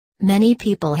Many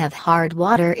people have hard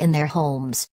water in their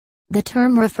homes. The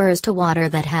term refers to water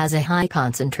that has a high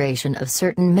concentration of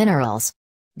certain minerals.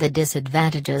 The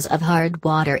disadvantages of hard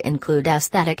water include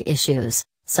aesthetic issues,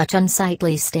 such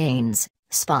unsightly stains,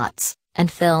 spots, and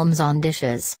films on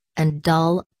dishes, and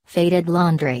dull, faded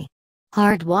laundry.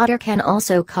 Hard water can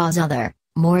also cause other,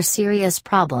 more serious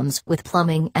problems with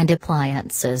plumbing and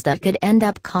appliances that could end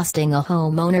up costing a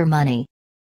homeowner money.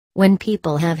 When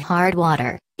people have hard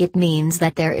water, it means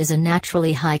that there is a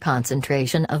naturally high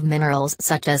concentration of minerals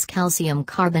such as calcium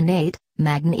carbonate,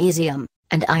 magnesium,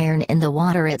 and iron in the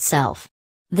water itself.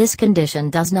 This condition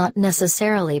does not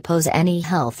necessarily pose any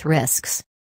health risks.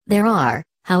 There are,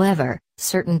 however,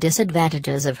 certain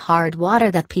disadvantages of hard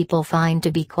water that people find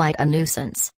to be quite a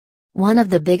nuisance. One of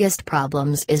the biggest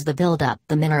problems is the buildup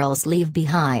the minerals leave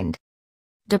behind.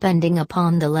 Depending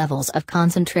upon the levels of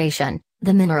concentration,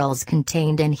 the minerals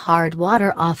contained in hard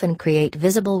water often create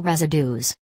visible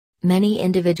residues. Many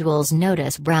individuals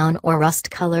notice brown or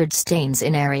rust-colored stains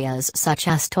in areas such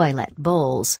as toilet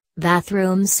bowls,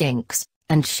 bathroom sinks,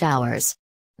 and showers.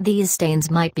 These stains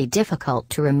might be difficult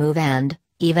to remove and,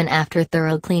 even after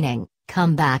thorough cleaning,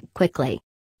 come back quickly.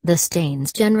 The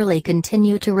stains generally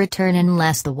continue to return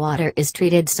unless the water is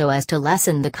treated so as to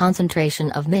lessen the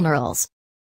concentration of minerals.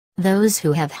 Those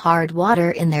who have hard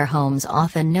water in their homes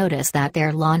often notice that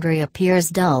their laundry appears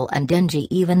dull and dingy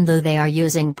even though they are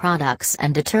using products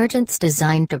and detergents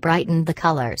designed to brighten the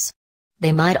colors.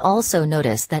 They might also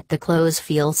notice that the clothes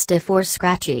feel stiff or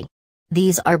scratchy.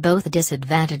 These are both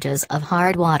disadvantages of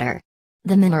hard water.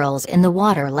 The minerals in the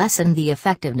water lessen the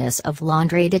effectiveness of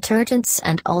laundry detergents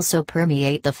and also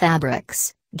permeate the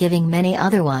fabrics, giving many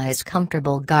otherwise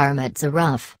comfortable garments a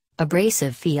rough,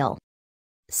 abrasive feel.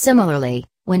 Similarly,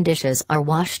 when dishes are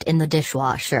washed in the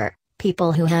dishwasher,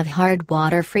 people who have hard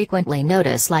water frequently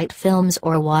notice light films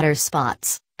or water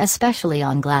spots, especially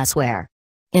on glassware.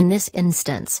 In this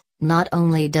instance, not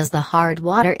only does the hard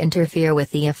water interfere with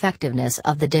the effectiveness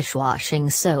of the dishwashing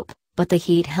soap, but the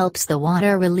heat helps the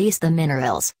water release the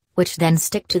minerals, which then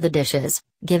stick to the dishes,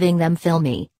 giving them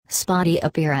filmy, spotty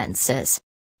appearances.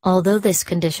 Although this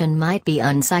condition might be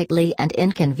unsightly and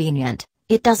inconvenient,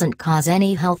 it doesn't cause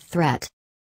any health threat.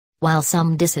 While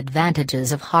some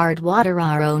disadvantages of hard water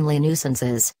are only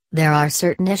nuisances, there are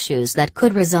certain issues that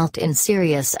could result in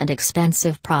serious and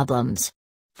expensive problems.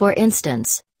 For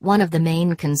instance, one of the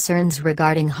main concerns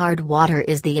regarding hard water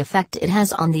is the effect it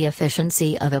has on the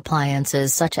efficiency of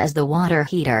appliances such as the water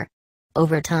heater.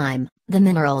 Over time, the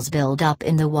minerals build up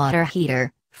in the water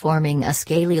heater, forming a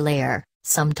scaly layer,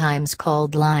 sometimes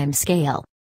called lime scale.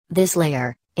 This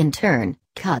layer, in turn,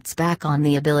 cuts back on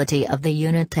the ability of the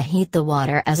unit to heat the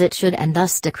water as it should and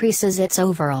thus decreases its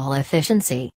overall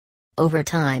efficiency. Over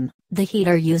time, the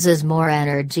heater uses more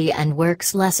energy and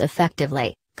works less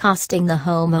effectively, costing the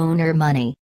homeowner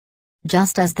money.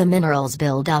 Just as the minerals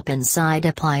build up inside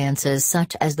appliances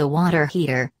such as the water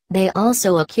heater, they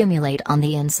also accumulate on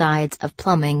the insides of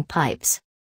plumbing pipes.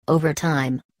 Over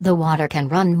time, the water can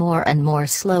run more and more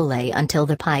slowly until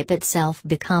the pipe itself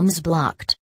becomes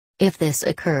blocked. If this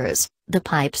occurs, the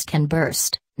pipes can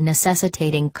burst,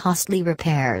 necessitating costly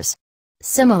repairs.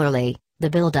 Similarly, the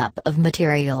buildup of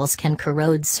materials can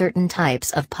corrode certain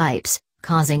types of pipes,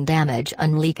 causing damage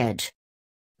and leakage.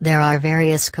 There are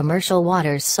various commercial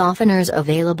water softeners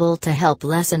available to help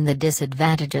lessen the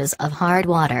disadvantages of hard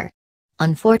water.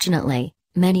 Unfortunately,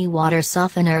 many water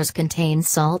softeners contain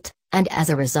salt, and as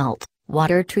a result,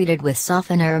 water treated with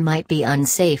softener might be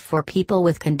unsafe for people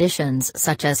with conditions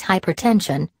such as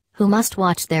hypertension, who must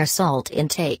watch their salt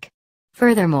intake.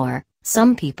 Furthermore,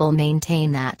 some people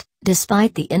maintain that,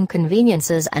 despite the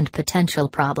inconveniences and potential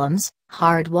problems,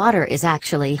 hard water is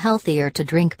actually healthier to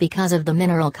drink because of the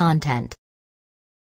mineral content.